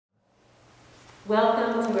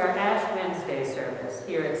Welcome to our Ash Wednesday service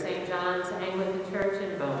here at St. John's Anglican Church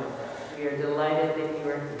in Bowmanville. We are delighted that you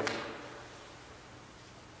are here.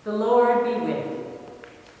 The Lord be with you.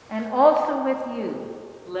 And also with you.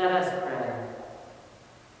 Let us pray.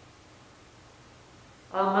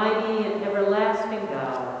 Almighty and everlasting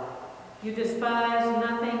God, you despise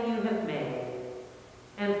nothing you have made,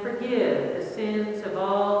 and forgive the sins of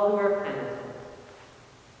all who are penitent.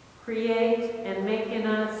 Create and make in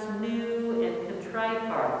us new and contrite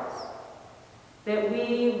hearts, that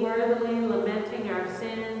we, worthily lamenting our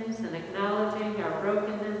sins and acknowledging our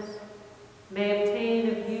brokenness, may obtain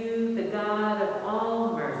of you, the God of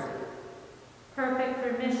all mercy, perfect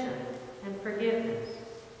remission and forgiveness,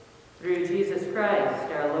 through Jesus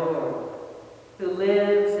Christ our Lord, who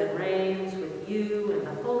lives and reigns with you and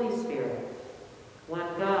the Holy Spirit, one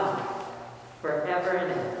God, forever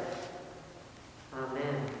and ever.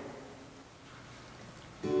 Amen.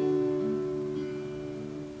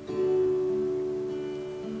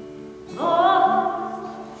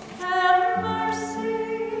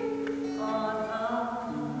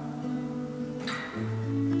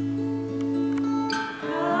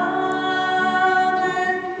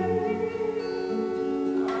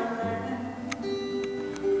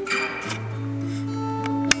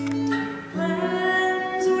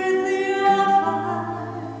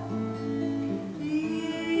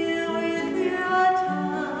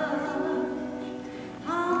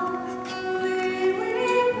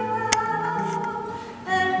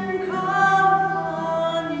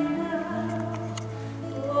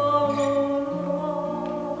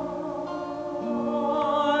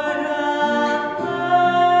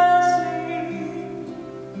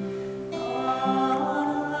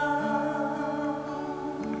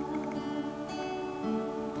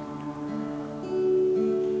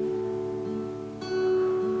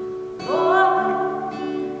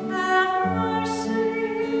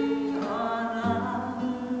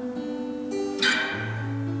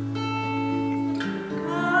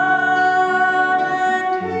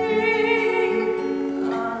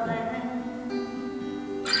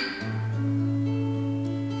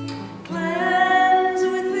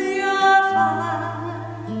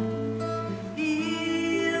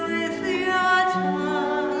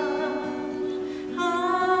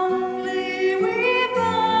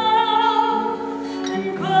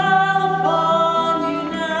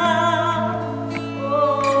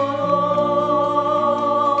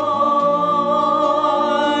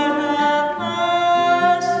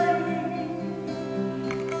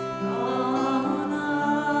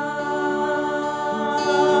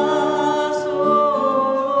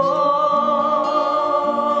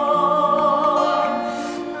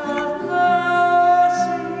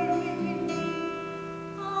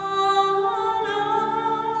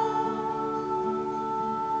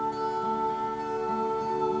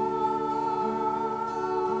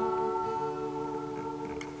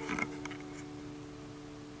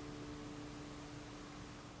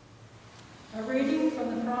 A reading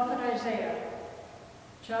from the prophet Isaiah,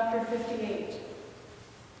 chapter 58.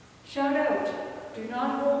 Shout out, do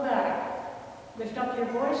not hold back. Lift up your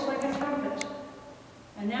voice like a trumpet.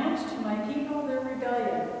 Announce to my people their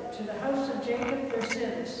rebellion, to the house of Jacob their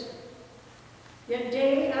sins. Yet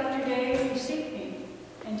day after day they seek me,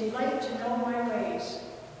 and delight to know my ways,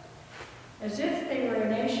 as if they were a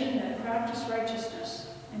nation that practiced righteousness,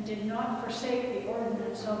 and did not forsake the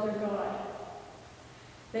ordinance of their God.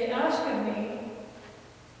 They ask of me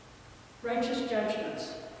righteous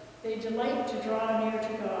judgments. They delight to draw near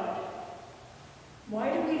to God.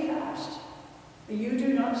 Why do we fast, but you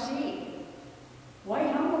do not see? Why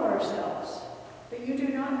humble ourselves, but you do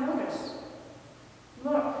not notice?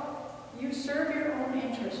 Look, you serve your own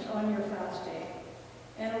interest on your fast day,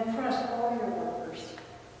 and oppress all your workers.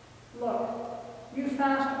 Look, you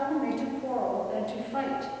fast only to quarrel and to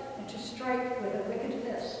fight, and to strike with a wicked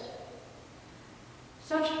fist.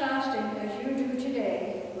 Such fasting as you do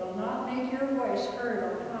today will not make your voice heard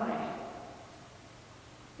on high.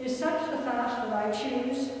 Is such the fast that I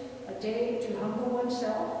choose, a day to humble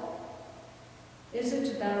oneself? Is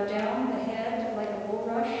it to bow down the head like a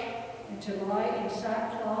bulrush, and to lie in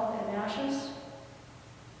sackcloth and ashes?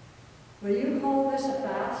 Will you call this a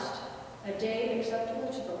fast, a day acceptable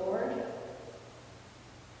to the Lord?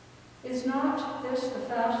 Is not this the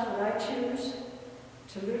fast that I choose?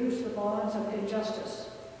 To loose the bonds of injustice,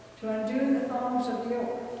 to undo the thongs of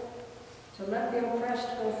yoke, to let the oppressed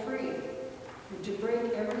go free, and to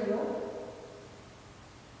break every yoke?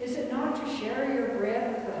 Is it not to share your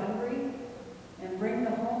bread with the hungry, and bring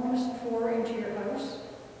the homeless poor into your house?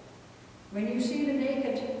 When you see the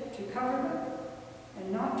naked, to cover them,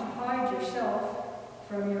 and not to hide yourself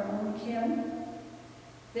from your own kin?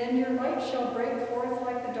 Then your light shall break forth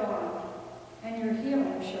like the dawn, and your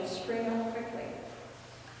healing shall spring up quickly.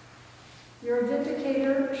 Your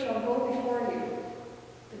vindicator shall go before you.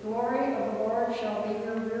 The glory of the Lord shall be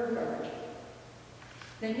your rear guard.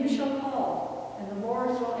 Then you shall call, and the Lord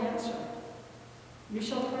will answer. You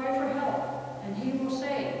shall cry for help, and he will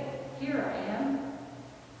say, Here I am.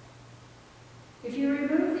 If you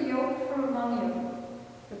remove the yoke from among you,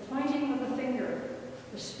 the pointing of the finger,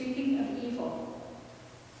 the speaking of evil,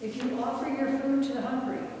 if you offer your food to the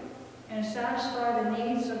hungry, and satisfy the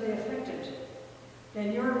needs of the afflicted,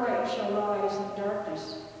 then your light shall rise in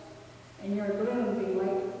darkness, and your gloom be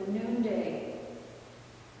like the noonday.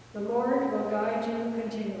 The Lord will guide you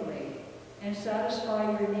continually, and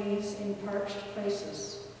satisfy your needs in parched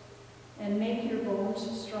places, and make your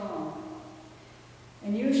bones strong.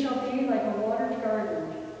 And you shall be like a watered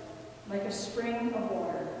garden, like a spring of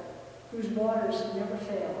water, whose waters never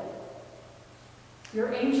fail.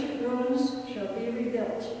 Your ancient ruins shall be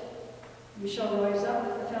rebuilt. You shall rise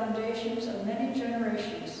up the foundations of many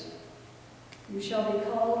generations. You shall be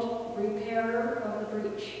called repairer of the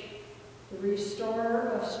breach, the restorer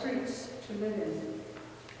of streets to live in.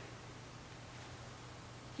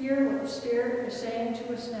 Hear what the Spirit is saying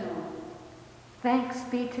to us now. Thanks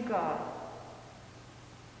be to God.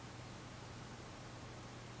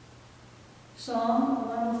 Psalm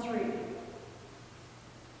 103.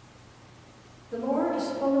 The Lord is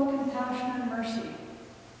full of compassion and mercy,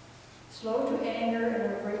 slow to anger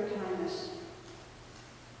and of great kindness.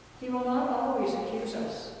 He will not always accuse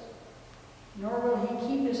us, nor will he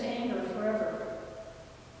keep his anger forever.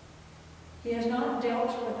 He has not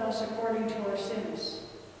dealt with us according to our sins,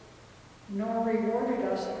 nor rewarded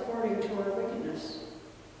us according to our wickedness.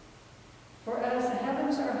 For as the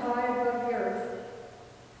heavens are high above the earth,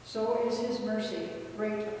 so is his mercy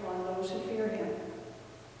great upon those who fear him.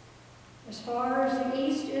 As far as the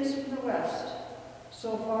east is from the west,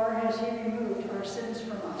 so far has he removed our sins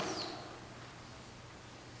from us.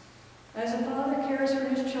 As a father cares for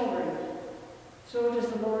his children, so does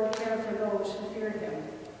the Lord care for those who fear him.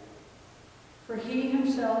 For he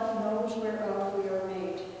himself knows whereof we are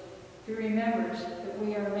made. He remembers that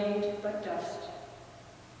we are made but dust.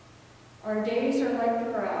 Our days are like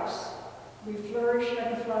the grass. We flourish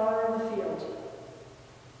like a flower of the field.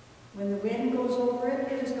 When the wind goes over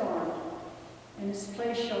it, it is gone, and its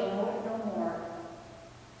place shall know it no more.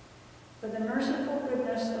 But the merciful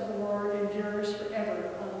goodness of the Lord endures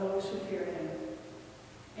forever on those who fear him,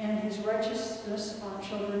 and his righteousness on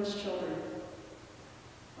children's children,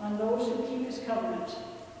 on those who keep his covenant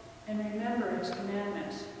and remember his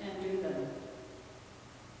commandments and do them.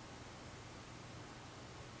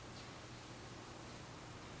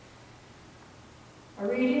 A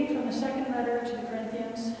reading from the second letter to the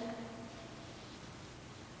Corinthians.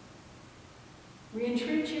 We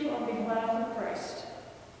entreat you on behalf of Christ,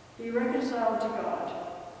 be reconciled to God.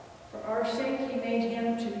 For our sake he made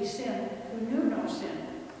him to be sin who knew no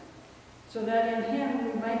sin, so that in him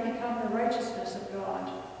we might become the righteousness of God.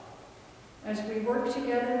 As we work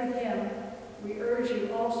together with him, we urge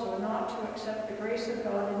you also not to accept the grace of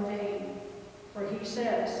God in vain. For he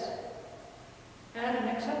says, At an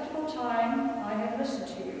acceptable time I have listened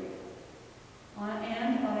to you,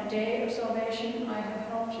 and on a day of salvation I have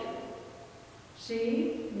helped you.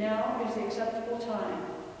 See, now is the acceptable time.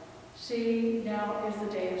 See, now is the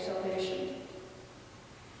day of salvation.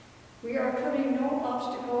 We are putting no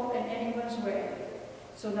obstacle in anyone's way,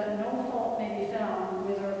 so that no fault may be found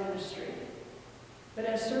with our ministry. But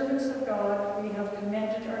as servants of God, we have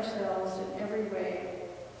commended ourselves in every way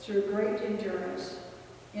through great endurance,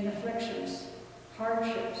 in afflictions,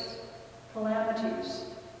 hardships, calamities,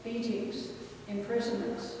 beatings,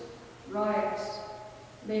 imprisonments, riots,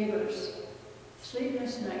 labors,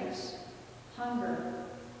 sleepless nights, hunger,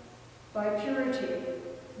 by purity,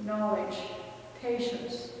 knowledge,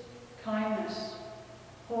 patience, kindness,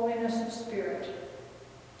 holiness of spirit,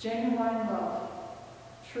 genuine love,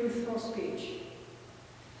 truthful speech,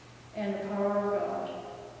 and the power of God,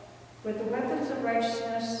 with the weapons of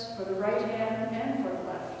righteousness for the right hand and for the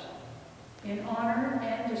left, in honor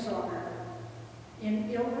and dishonor, in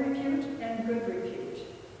ill repute and good repute.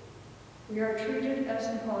 We are treated as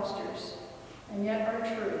impostors, and yet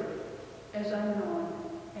are true, as unknown,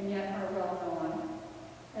 and yet are well known,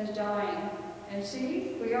 as dying, and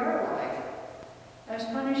see, we are alive, as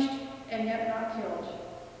punished, and yet not killed,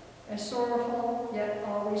 as sorrowful, yet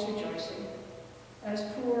always rejoicing, as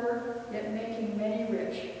poor, yet making many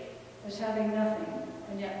rich, as having nothing,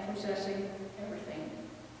 and yet possessing everything.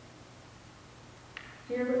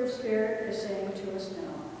 Hear what the Spirit is saying to us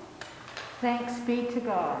now. Thanks be to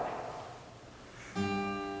God.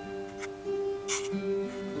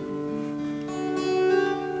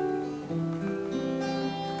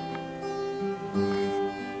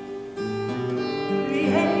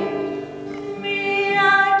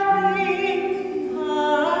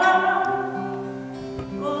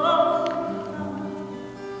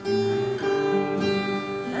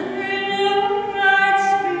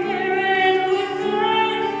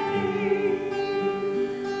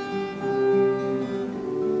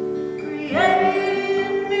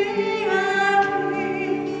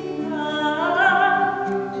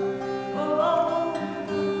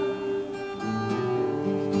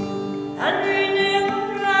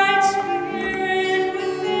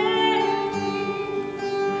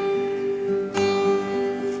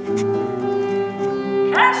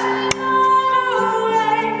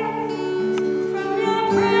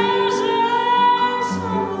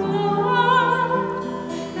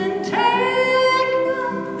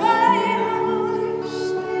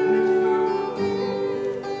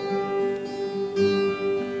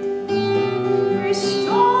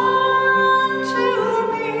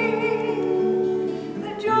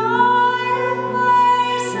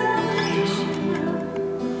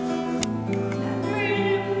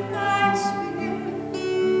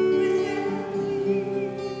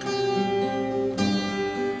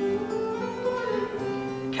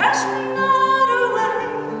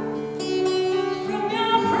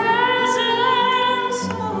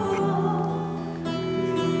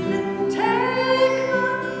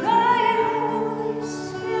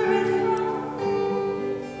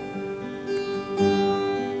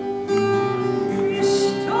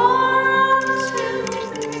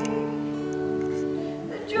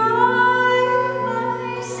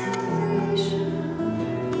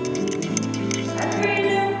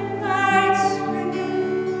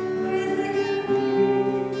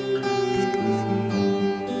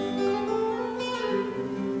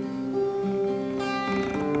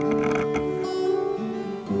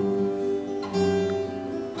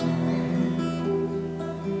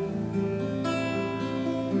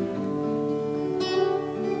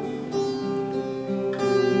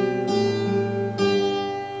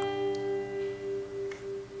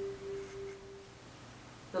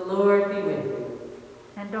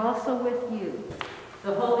 also with you.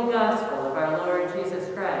 The Holy Gospel of our Lord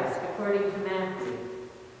Jesus Christ according to Matthew.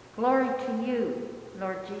 Glory to you,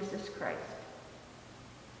 Lord Jesus Christ.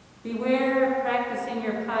 Beware of practicing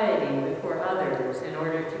your piety before others in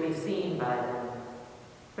order to be seen by them,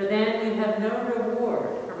 for then you have no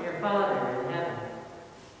reward from your Father in heaven.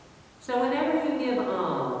 So whenever you give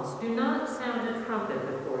alms, do not sound a trumpet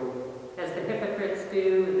before you, as the hypocrites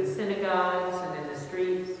do in the synagogues and in the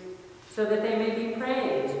streets, so that they may be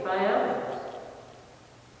praised by others.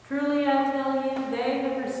 Truly I tell you, they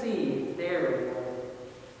have received their reward.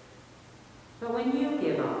 But when you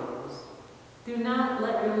give alms, do not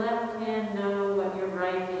let your left hand know what your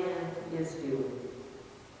right hand is doing,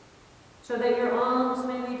 so that your alms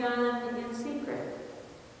may be done in secret,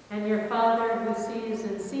 and your Father who sees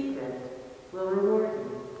in secret will reward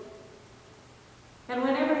you. And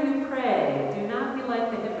whenever you pray, do not be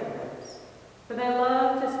like the hypocrites, for they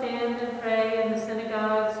love to stand and pray in the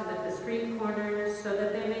synagogues and at the street corners, so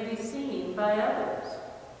that they may be seen by others.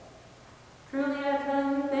 Truly I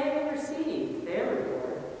tell you, they have received their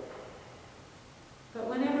reward. But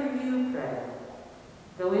whenever you pray,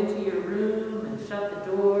 go into your room and shut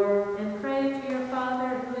the door and pray to your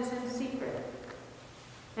Father who is in secret.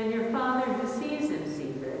 And your Father who sees in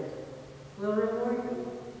secret will reward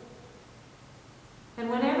you. And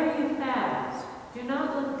whenever you fast, do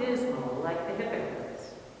not look dismal like the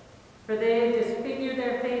hypocrites, for they disfigure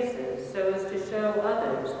their faces so as to show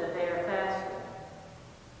others that they are fasting.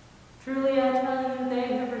 Truly I tell you,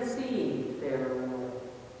 they have received their reward.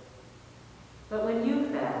 But when you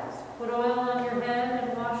fast, put oil on your head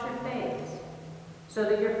and wash your face, so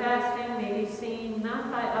that your fasting may be seen not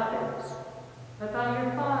by others, but by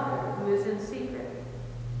your Father who is in secret.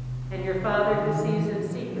 And your Father who sees in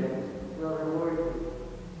secret will reward you.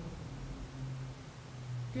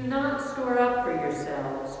 Do not store up for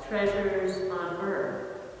yourselves treasures on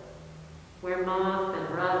earth, where moth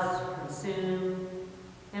and rust consume,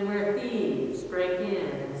 and where thieves break in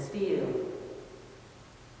and steal.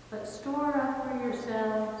 But store up for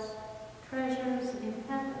yourselves treasures in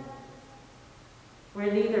heaven, where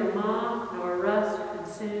neither moth nor rust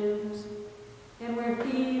consumes, and where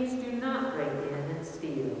thieves do not break in and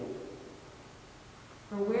steal.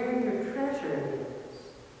 For where your treasure is,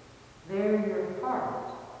 there your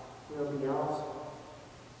heart will be also.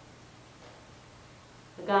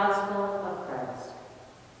 The Gospel of Christ.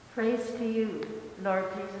 Praise to you, Lord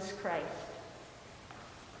Jesus Christ.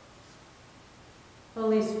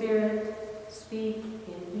 Holy Spirit, speak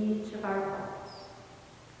in each of our hearts.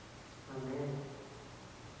 Amen.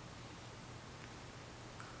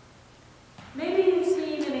 Maybe you've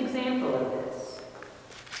seen an example of this.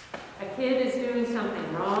 A kid is doing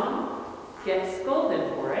something wrong, gets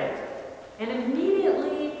scolded for it, and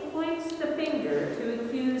immediately points the finger to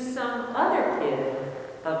accuse some other kid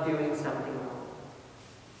of doing something wrong.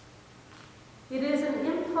 It is an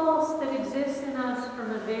impulse that exists in us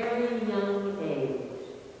from a very young age.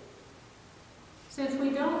 Since we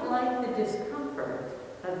don't like the discomfort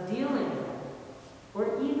of dealing with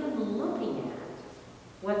or even looking at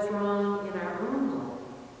what's wrong in our own life,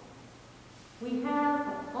 we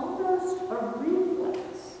have almost a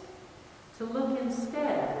reflex to look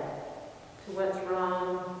instead to what's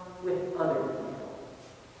wrong with other people.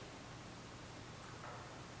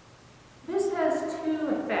 This has two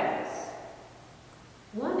effects.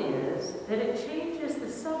 One is that it changes the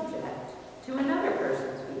subject to another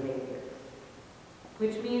person's behavior,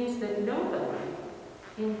 which means that nobody,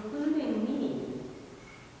 including me,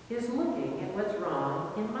 is looking at what's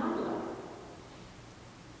wrong in my life.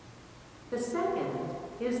 The second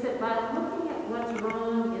is that by looking at what's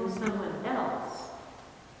wrong in someone else,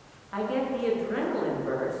 I get the adrenaline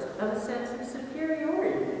burst of a sense of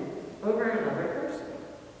superiority over another person.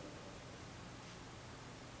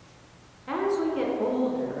 As we get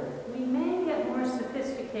older, we may get more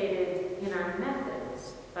sophisticated in our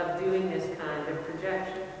methods of doing this kind of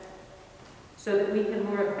projection, so that we can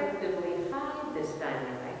more effectively hide this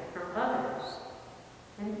dynamic from others,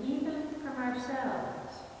 and even from ourselves.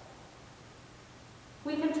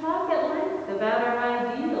 We can talk at length about our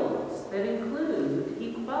ideals that include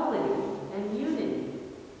equality and unity,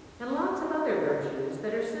 and lots of other virtues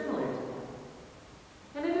that are similar to them.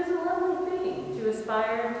 And it is a lovely thing to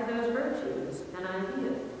aspire to those virtues and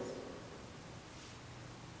ideals.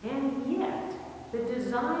 And yet, the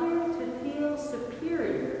desire to feel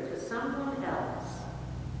superior to someone else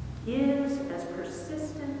is as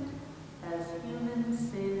persistent as human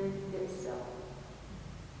sin itself.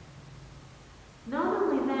 Not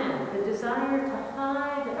only that, the desire to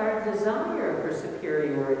hide our desire for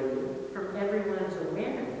superiority from everyone's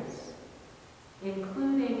awareness,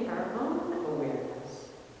 including our own awareness,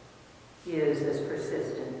 is as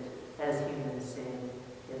persistent as human sin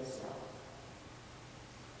itself.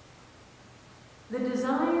 The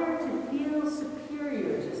desire to feel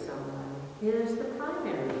superior to someone is the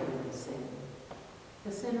primary human sin,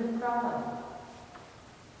 the sin of pride.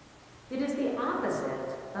 It is the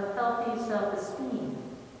opposite of healthy self-esteem,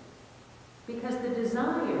 because the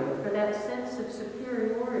desire for that sense of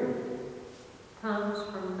superiority comes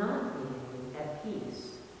from not being at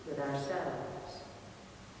peace with ourselves.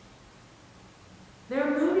 There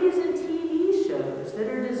are movies and TV shows that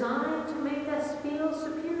are designed to make us feel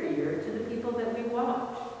superior to the people that we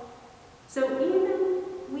watch. So even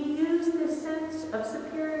we use this sense of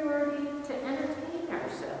superiority to entertain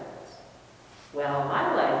ourselves. Well,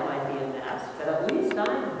 my life might be a mess, but at least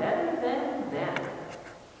I'm better than them.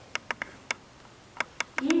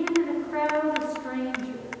 Even in a crowd of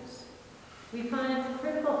strangers, we find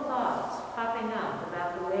critical thoughts popping up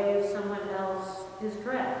about the way someone else is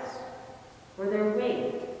dressed, or their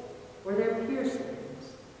weight, or their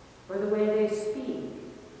piercings, or the way they speak,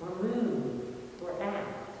 or move, or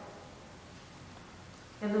act.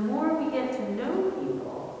 And the more we get to know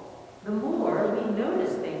people, the more we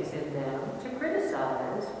notice things in them to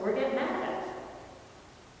criticize or get mad at.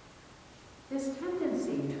 This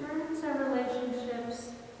tendency turns our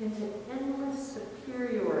relationships into endless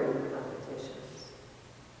superiority competitions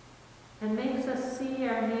and makes us see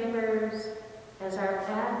our neighbors as our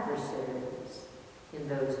adversaries in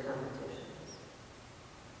those competitions.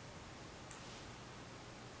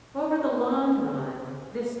 Over the long run,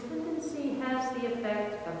 this tendency has the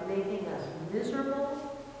effect of making us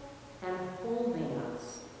miserable and holding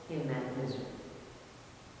us in that misery.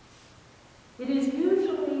 It is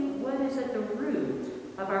usually what is at the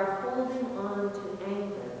root of our holding on to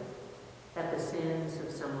anger at the sins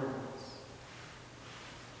of someone else.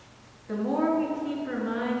 The more we keep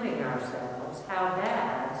reminding ourselves how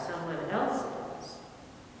bad someone else is,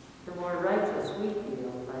 the more righteous we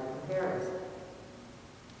feel by comparison.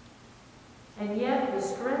 And yet the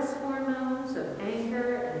stress hormones of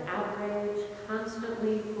anger and outrage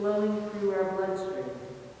constantly flowing through our bloodstream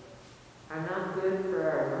are not good for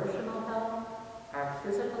our emotional health, our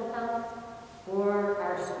physical health, or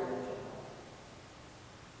our spiritual health.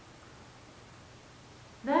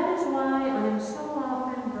 That is why I am so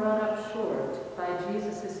often brought up short by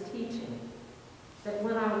Jesus' teaching that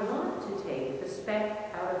when I want to take the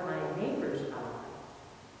speck out of my neighbor's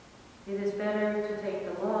eye, it is better to take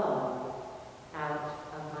the log out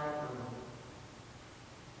of my own.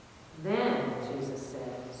 Then, Jesus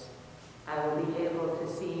says, I will be able to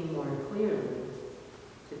see more clearly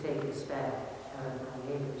to take the speck out of my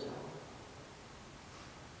neighbor's eye.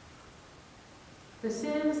 The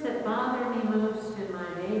sins that bother me most in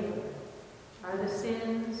my neighbor are the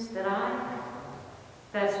sins that I have,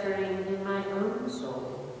 festering in my own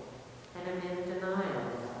soul and am in denial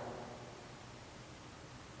of.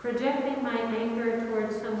 Projecting my anger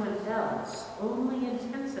towards someone else only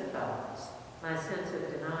intensifies my sense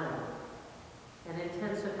of denial and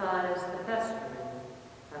intensifies the festering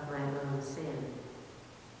of my own sin.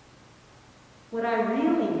 What I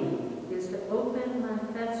really need is to open my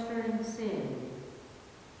festering sin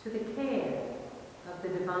to the care of the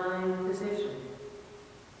divine physician,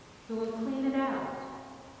 who will clean it out.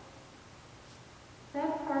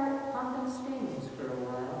 That part often stings for a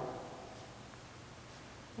while,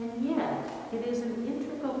 and yet it is an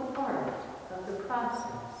integral part of the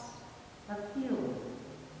process of healing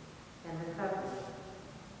and recovery.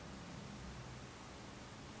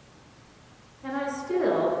 And I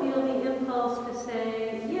still feel the impulse to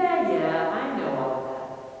say, yeah, I know all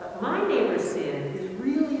of that, but my neighbor's sin is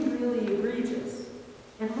really, really egregious,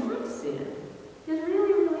 and my sin is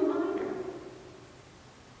really, really minor.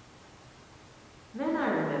 Then I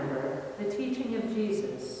remember the teaching of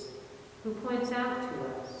Jesus, who points out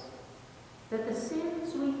to us that the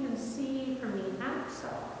sins we can see from the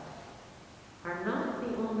outside are not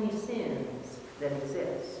the only sins that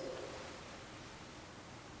exist.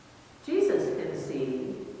 Jesus can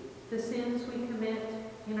see the sins we commit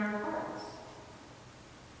in our hearts.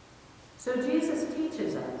 So Jesus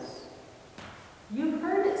teaches us, you've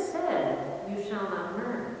heard it said, you shall not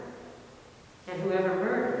murder, and whoever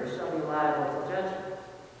murders shall be liable to judgment.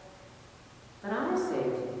 But I say to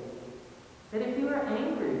you, that if you are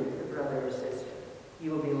angry with a brother or sister,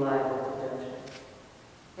 you will be liable to judgment.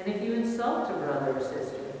 And if you insult a brother or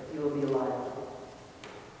sister, you will be liable.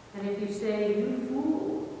 And if you say, you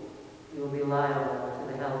fool, you will be liable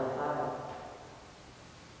to the hell of fire.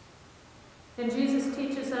 And Jesus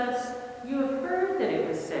teaches us, you have heard that it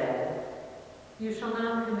was said, you shall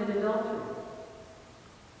not commit adultery.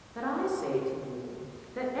 But I say to you,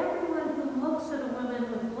 that everyone who looks looks at a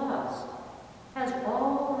woman with lust has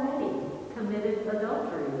already committed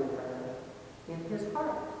adultery with her in his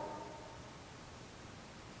heart.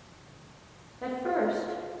 At first,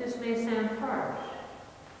 this may sound harsh,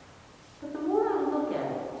 but the more I look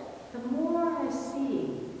at it, the more I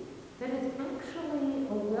see that it's actually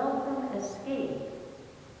a welcome escape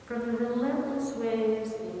from the relentless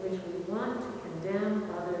ways in which we want to condemn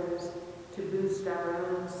others to boost our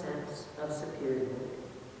own sense of superiority.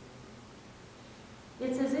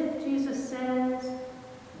 It's as if Jesus says,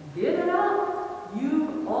 give it up,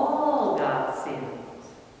 you've all got sins.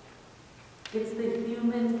 It's the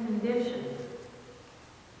human condition.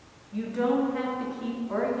 You don't have to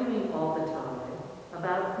keep arguing all the time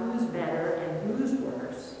about who's better and who's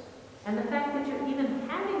worse, and the fact that you're even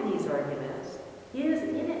having these arguments is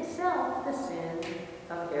in itself the sin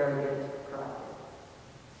of arrogant pride.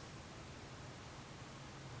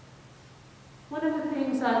 One of the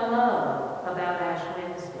things I love about Ash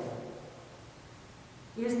Wednesday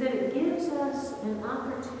is that it gives us an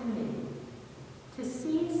opportunity to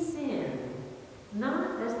see sin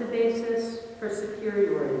not as the basis for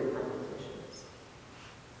superiority competitions,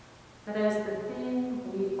 but as the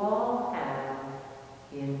thing we all have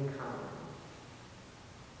in common.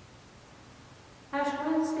 Ash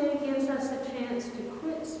Wednesday gives us a chance to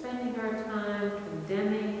quit spending our time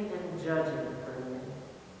condemning and judging for a minute,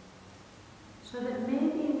 so that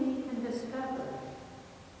maybe we can discover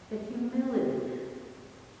the humility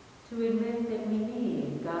to admit that we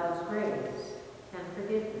need God's grace and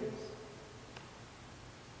forgiveness,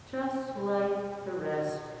 just like the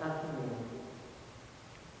rest of humanity.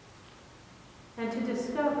 And to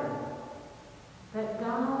discover that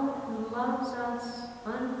God, who loves us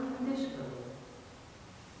unconditionally,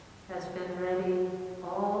 has been ready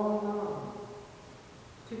all along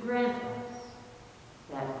to grant us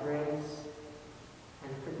that grace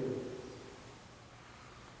and forgiveness.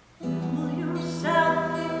 Humble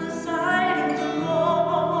yourself in the sight of the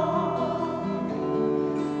Lord.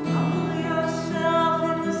 Humble yourself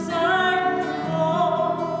in the sight of the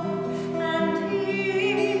Lord, and He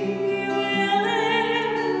will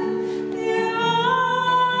lift you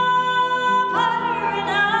up higher and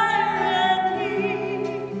higher, and He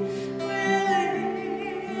will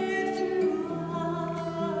lift you up.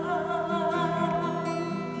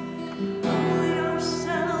 Humble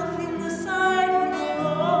yourself in the sight of the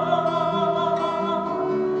Lord.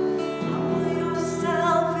 Humble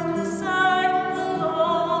yourself in the sight of the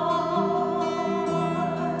Lord,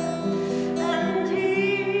 and He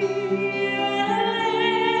will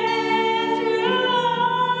lift you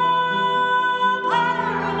up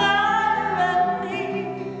higher and higher, and He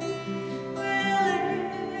will lift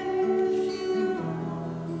you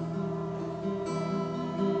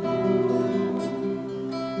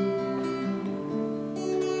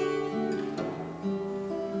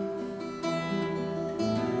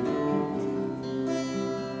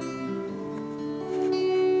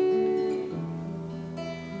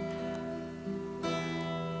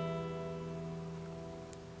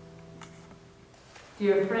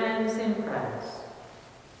Dear friends in Christ,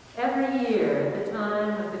 every year at the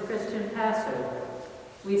time of the Christian Passover,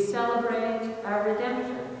 we celebrate our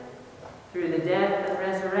redemption through the death and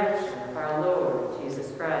resurrection of our Lord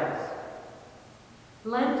Jesus Christ.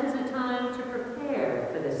 Lent is a time to prepare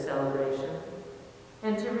for this celebration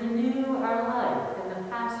and to renew our life in the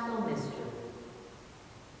Paschal mystery.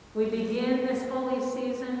 We begin this holy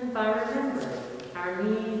season by remembering our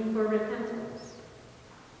need for repentance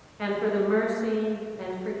and for the mercy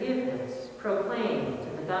and forgiveness proclaimed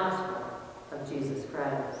in the gospel of Jesus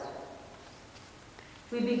Christ.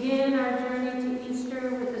 We begin our journey to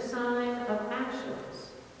Easter with the sign of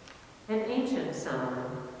ashes, an ancient sign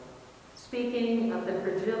speaking of the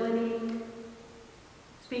fragility,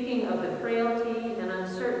 speaking of the frailty and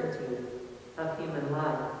uncertainty of human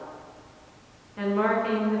life, and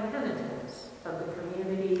marking the penitence of the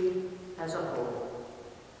community as a whole.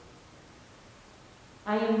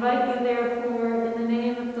 I invite you, therefore, in the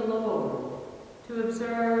name of the Lord, to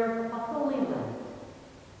observe a holy Lent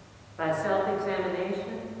by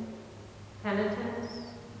self-examination, penitence,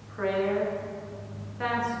 prayer,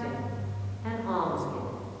 fasting, and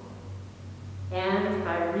almsgiving, and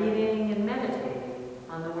by reading and meditating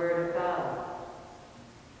on the Word of God.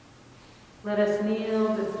 Let us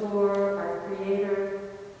kneel before our Creator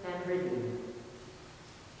and Redeemer.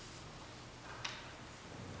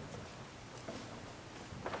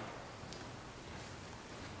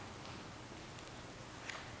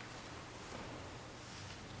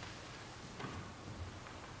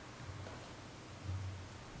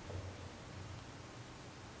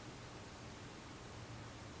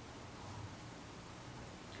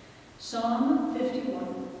 Psalm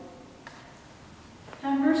 51.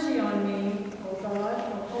 Have mercy on me, O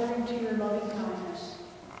God, according to your loving kindness.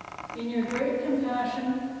 In your great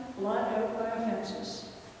compassion, blot out my offenses.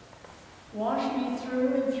 Wash me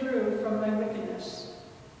through and through from my wickedness,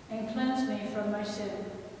 and cleanse me from my sin.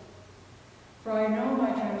 For I know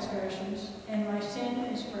my transgressions, and my sin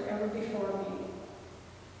is forever before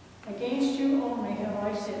me. Against you only have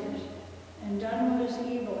I sinned, and done what is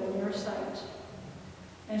evil in your sight.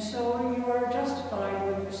 And so you are justified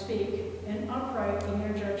when you speak, and upright in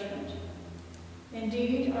your judgment.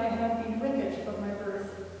 Indeed, I have been wicked from my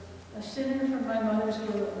birth, a sinner from my mother's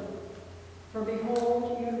womb. For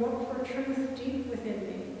behold, you look for truth deep within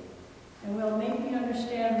me, and will make me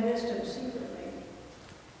understand wisdom secretly.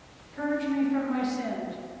 Purge me from my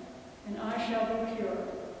sin, and I shall be pure.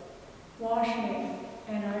 Wash me,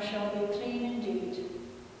 and I shall be clean indeed.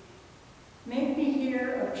 Make me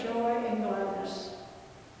hear of joy and gladness,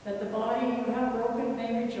 that the body you have broken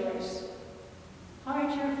may rejoice.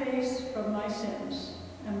 Hide your face from my sins,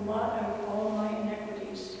 and blot out all my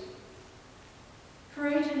iniquities.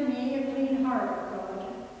 Create in me a clean heart, God,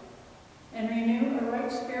 and renew a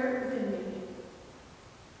right spirit within me.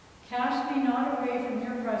 Cast me not away from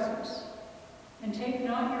your presence, and take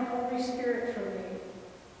not your Holy Spirit from me.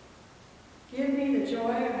 Give me the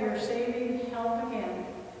joy of your saving help again,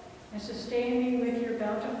 and sustain me with your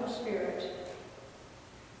bountiful Spirit.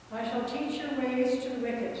 I shall teach your ways to the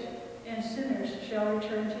wicked, and sinners shall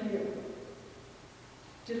return to you.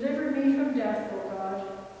 Deliver me from death, O God,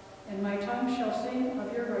 and my tongue shall sing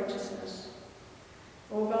of your righteousness.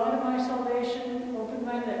 O God of my salvation, open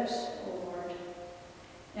my lips, O Lord,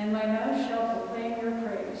 and my mouth shall proclaim your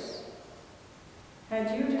praise.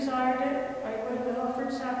 Had you desired it, I would have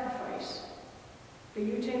offered sacrifice, but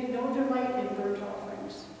you take no delight in burnt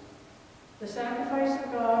offerings. The sacrifice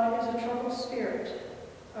of God is a troubled spirit,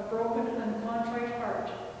 a broken and contrite heart.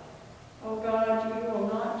 O God, you will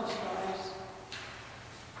not despise.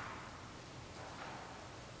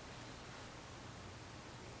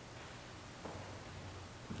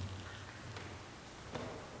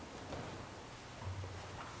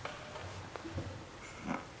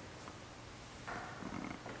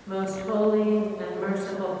 Most holy and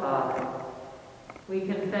merciful Father, we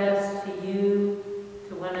confess to you,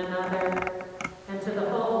 to one another, and to the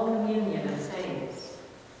whole communion of saints,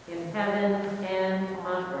 in heaven and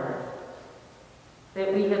on earth,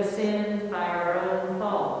 that we have sinned by our own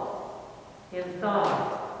fault, in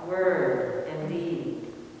thought, word, and deed,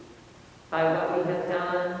 by what we have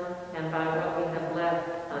done and by what we have left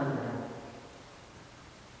undone.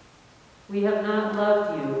 We have not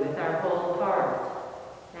loved you with our whole heart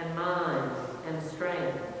and mind and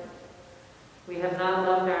strength. We have not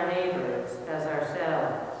loved our neighbors as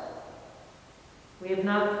ourselves. We have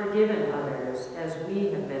not forgiven others as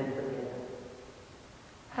we have been forgiven.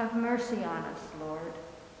 Have mercy on us, Lord.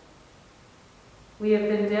 We have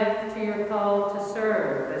been deaf to your call to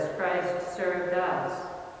serve as Christ served us.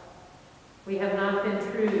 We have not been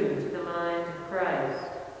true to the mind of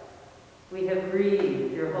Christ. We have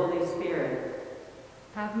grieved your Holy Spirit.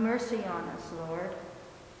 Have mercy on us, Lord.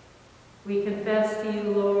 We confess to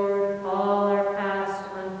you, Lord, all our past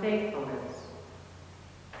unfaithfulness,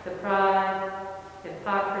 the pride,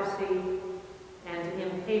 hypocrisy, and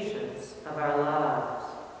impatience of our lives.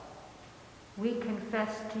 We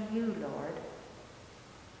confess to you, Lord.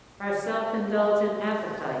 Our self-indulgent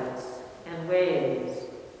appetites and ways,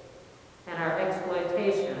 and our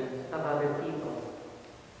exploitation of other people.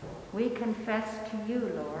 We confess to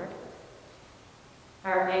you, Lord.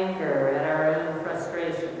 Our anger at our own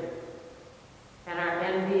frustration, and our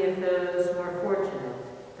envy of those more fortunate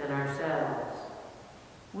than ourselves.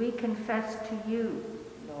 We confess to you,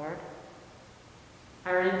 Lord.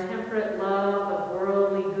 Our intemperate love of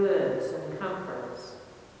worldly goods and comforts,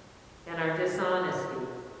 and our dishonesty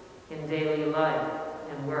in daily life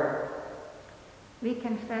and work. We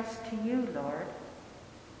confess to you, Lord.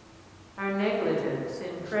 Our negligence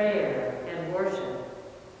in prayer and worship,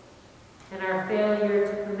 and our failure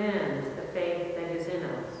to commend the faith that is in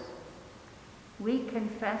us. We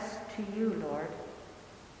confess to you, Lord.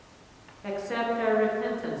 Accept our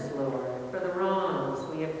repentance, Lord, for the wrongs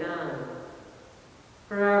we have done,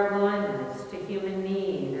 for our blindness to human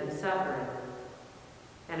need and suffering,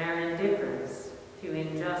 and our indifference to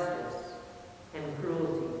injustice and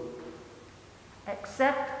cruelty.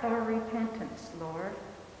 Accept our repentance, Lord.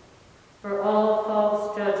 For all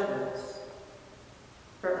false judgments,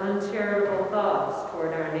 for uncharitable thoughts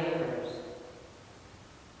toward our neighbors,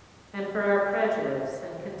 and for our prejudice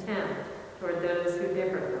and contempt toward those who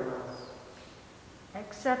differ from us.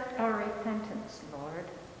 Accept our repentance, Lord.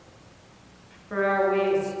 for our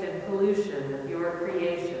waste and pollution of your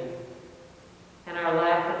creation, and our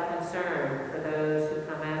lack of concern for those who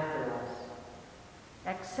come after us.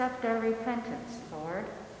 Accept our repentance, Lord.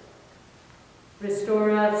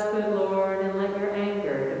 Restore us, good Lord, and let your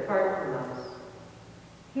anger depart from us.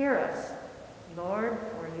 Hear us, Lord,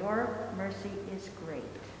 for your mercy is great.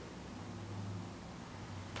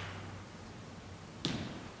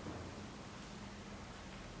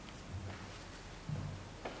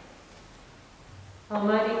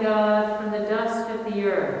 Almighty God, from the dust of the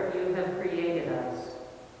earth you have created us.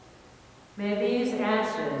 May these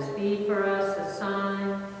ashes be for us a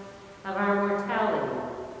sign of our mortality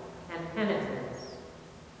and penitence,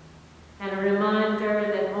 and a reminder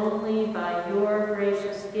that only by your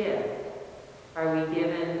gracious gift are we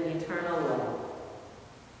given eternal life.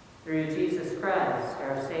 Through Jesus Christ,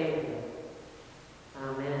 our Savior.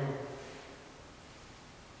 Amen.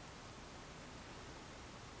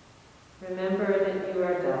 Remember that you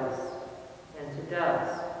are dust, and to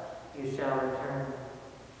dust you shall return.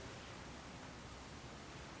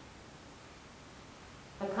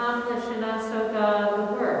 Accomplish in us, O God,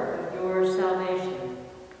 the work of your salvation,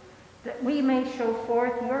 that we may show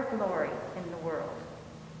forth your glory in the world.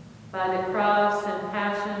 by the cross and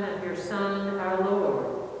passion of your Son, our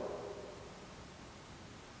Lord.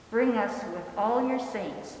 Bring us with all your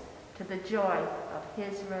saints to the joy of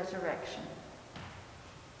his resurrection.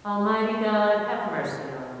 Almighty God, have mercy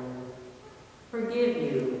on you. Forgive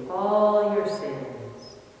you all your sins.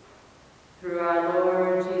 Through our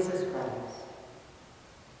Lord Jesus Christ.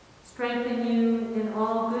 Strengthen you in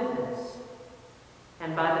all good